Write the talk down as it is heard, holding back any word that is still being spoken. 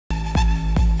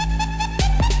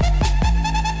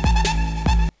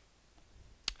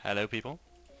Hello people,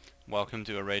 welcome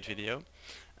to a raid video.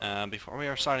 Before we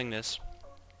are starting this,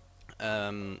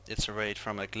 it's a raid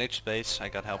from a glitch space. I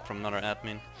got help from another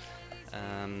admin.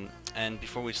 And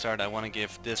before we start, I want to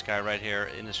give this guy right here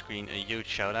in the screen a huge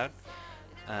shout out.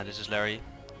 This is Larry,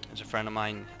 he's a friend of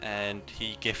mine, and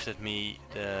he gifted me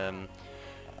the,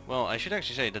 well, I should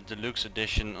actually say the deluxe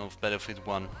edition of Battlefield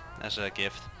 1 as a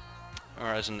gift. Or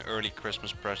as an early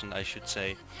Christmas present, I should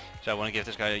say. So I want to give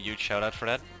this guy a huge shout out for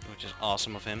that, which is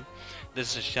awesome of him. This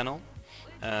is his channel.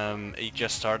 He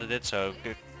just started it, so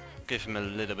give him a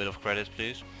little bit of credit,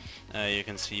 please. You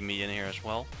can see me in here as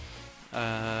well.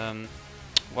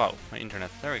 Wow, my internet.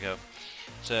 There we go.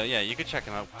 So yeah, you can check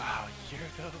him out. Wow, a year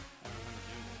ago. I remember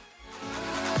doing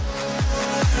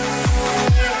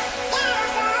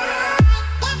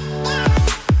that.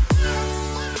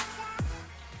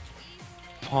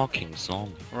 Parking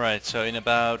zombie. Right, so in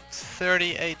about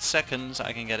 38 seconds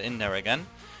I can get in there again.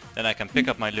 Then I can pick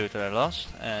up my loot that I lost,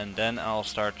 and then I'll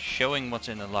start showing what's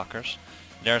in the lockers.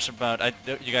 There's about,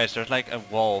 you guys, there's like a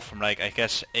wall from like, I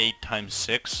guess 8 times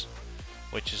 6,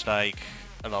 which is like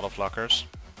a lot of lockers.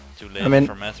 Too late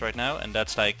for math right now, and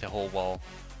that's like the whole wall.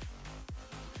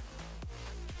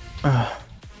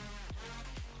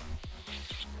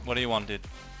 What do you want, dude?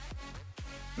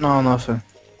 No, nothing.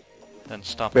 Then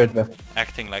stop Wait.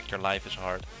 acting like your life is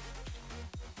hard.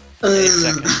 8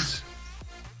 seconds.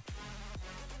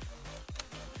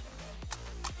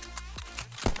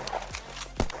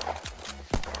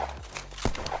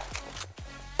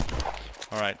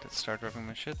 Alright, let's start grabbing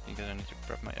my shit, because I need to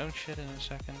grab my own shit in a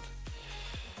second.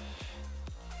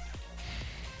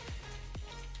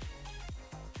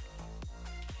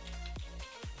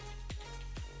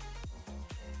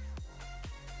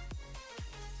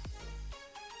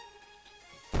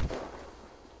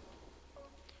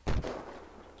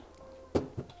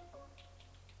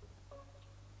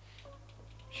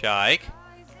 Shike,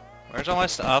 where's all my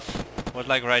stuff? What's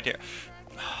like right here?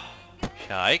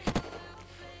 Shike,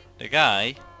 the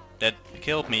guy that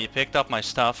killed me picked up my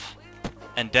stuff,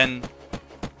 and then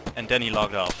he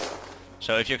logged off.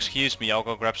 So if you excuse me, I'll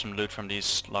go grab some loot from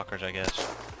these lockers, I guess.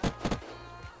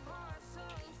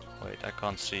 Wait, I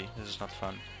can't see. This is not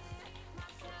fun.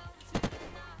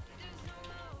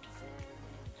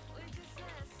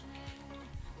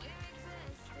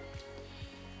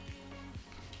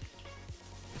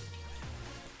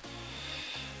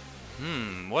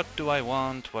 What do I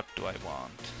want? What do I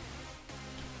want?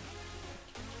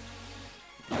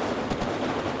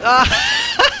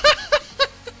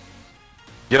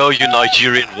 Yo, you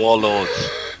Nigerian warlords.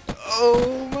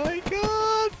 Oh my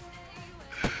god!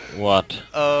 What?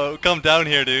 Oh, come down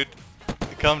here, dude.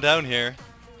 Come down here.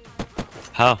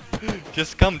 How?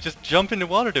 Just come, just jump in the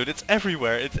water, dude. It's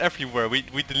everywhere. It's everywhere. We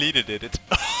deleted it. It's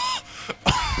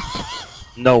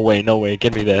No way, no way.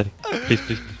 Get me that. Please,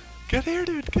 please. Get here,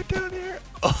 dude. Get down here.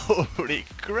 Holy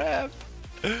crap.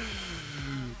 Holy,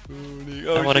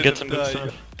 oh, I wanna shit, get I'm some good dying.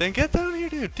 stuff. Then get down here,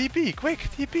 dude. TP, quick,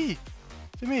 TP.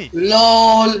 To me.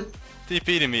 LOL.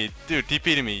 TP to me. Dude,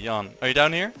 TP to me, Jan. Are you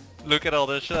down here? Look at all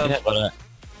this stuff. Yeah, but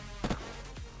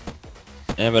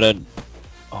I...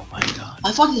 Oh my god.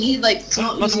 I fucking hate like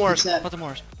not What the using Morris? the tab. What the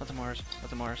Morris? What the Morris? What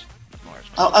the Morris? What the Morris?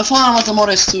 I found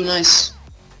Matamores too nice.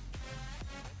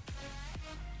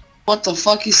 What the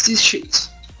fuck is this shit?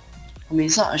 I mean,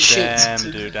 it's not a shit.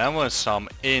 Damn, dude, that was some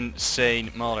insane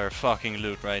motherfucking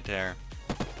loot right there.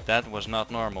 That was not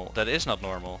normal. That is not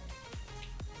normal.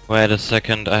 Wait a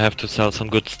second, I have to sell some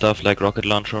good stuff like rocket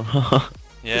launcher.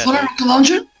 Yeah. Is that a rocket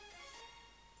launcher?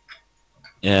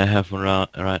 Yeah, I have one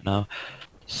right now.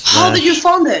 How did you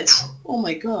find it? Oh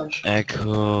my gosh.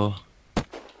 Echo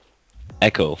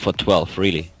for 12,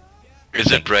 really. Is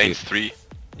it Brains 3?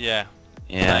 Yeah.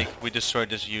 Yeah. Like, we destroyed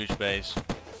this huge base.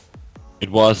 It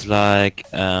was like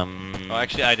Oh,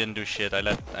 actually, I didn't do shit. I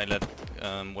let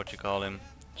what you call him,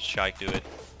 Shike do it.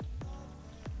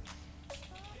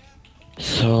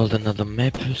 sold another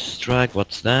maple strike.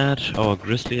 What's that? Oh, a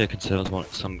grizzly. I can sell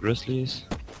some grizzlies.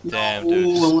 Damn,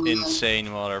 dude, this is insane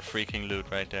mother freaking loot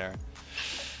right there.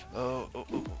 Oh.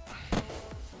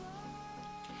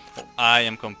 I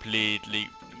am completely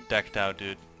decked out,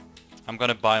 dude. I'm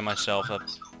gonna buy myself a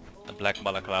black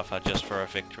balaclava just for a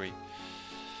victory.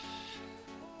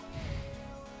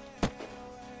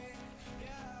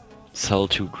 Sell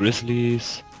 2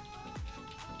 grizzlies.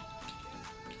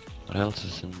 What else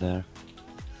is in there?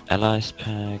 Allies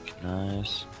pack,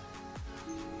 nice.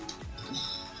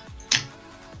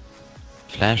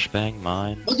 Flashbang,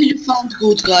 mine. What did you found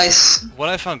good, guys? What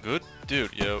I found good?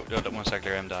 Dude, yo, one sec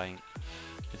there, I'm dying.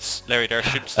 It's Larry, there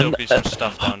should still be some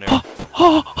stuff down there.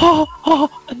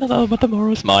 Another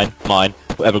Matamoros. Mine.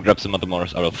 Whoever grabs the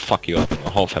Matamoros, I will fuck you up,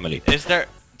 my whole family. Is there...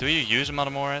 Do you use a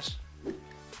Matamoras?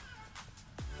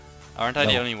 Aren't I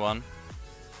the No. only one?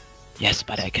 Yes,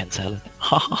 but I can sell it.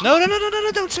 No, no, no, no, no,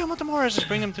 no, don't sell Matamoras, just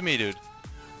bring them to me, dude.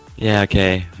 Yeah,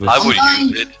 okay. I would Fine.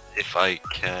 use it if I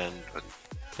can, but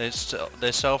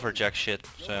They sell for jack shit,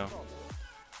 so...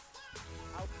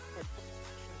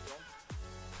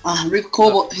 Ah, Rick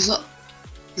Cobalt, he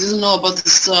doesn't know about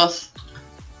this stuff.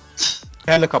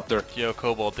 Helicopter. Yo,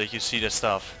 Cobalt, did you see the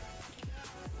stuff?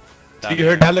 You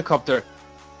heard helicopter.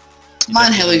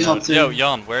 Mine helicopter. Yo,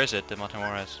 Jan, where is it, the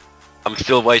Matamoras? I'm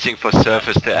still waiting for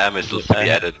surface to air missiles to be I-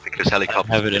 added because I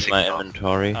helicopters have it in missing my now.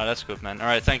 inventory. Oh, that's good, man.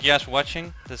 Alright, thank you guys for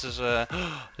watching. This is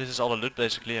this is all the loot,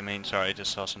 basically. I mean, sorry, I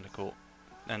just saw something cool.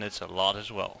 And it's a lot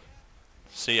as well.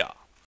 See ya.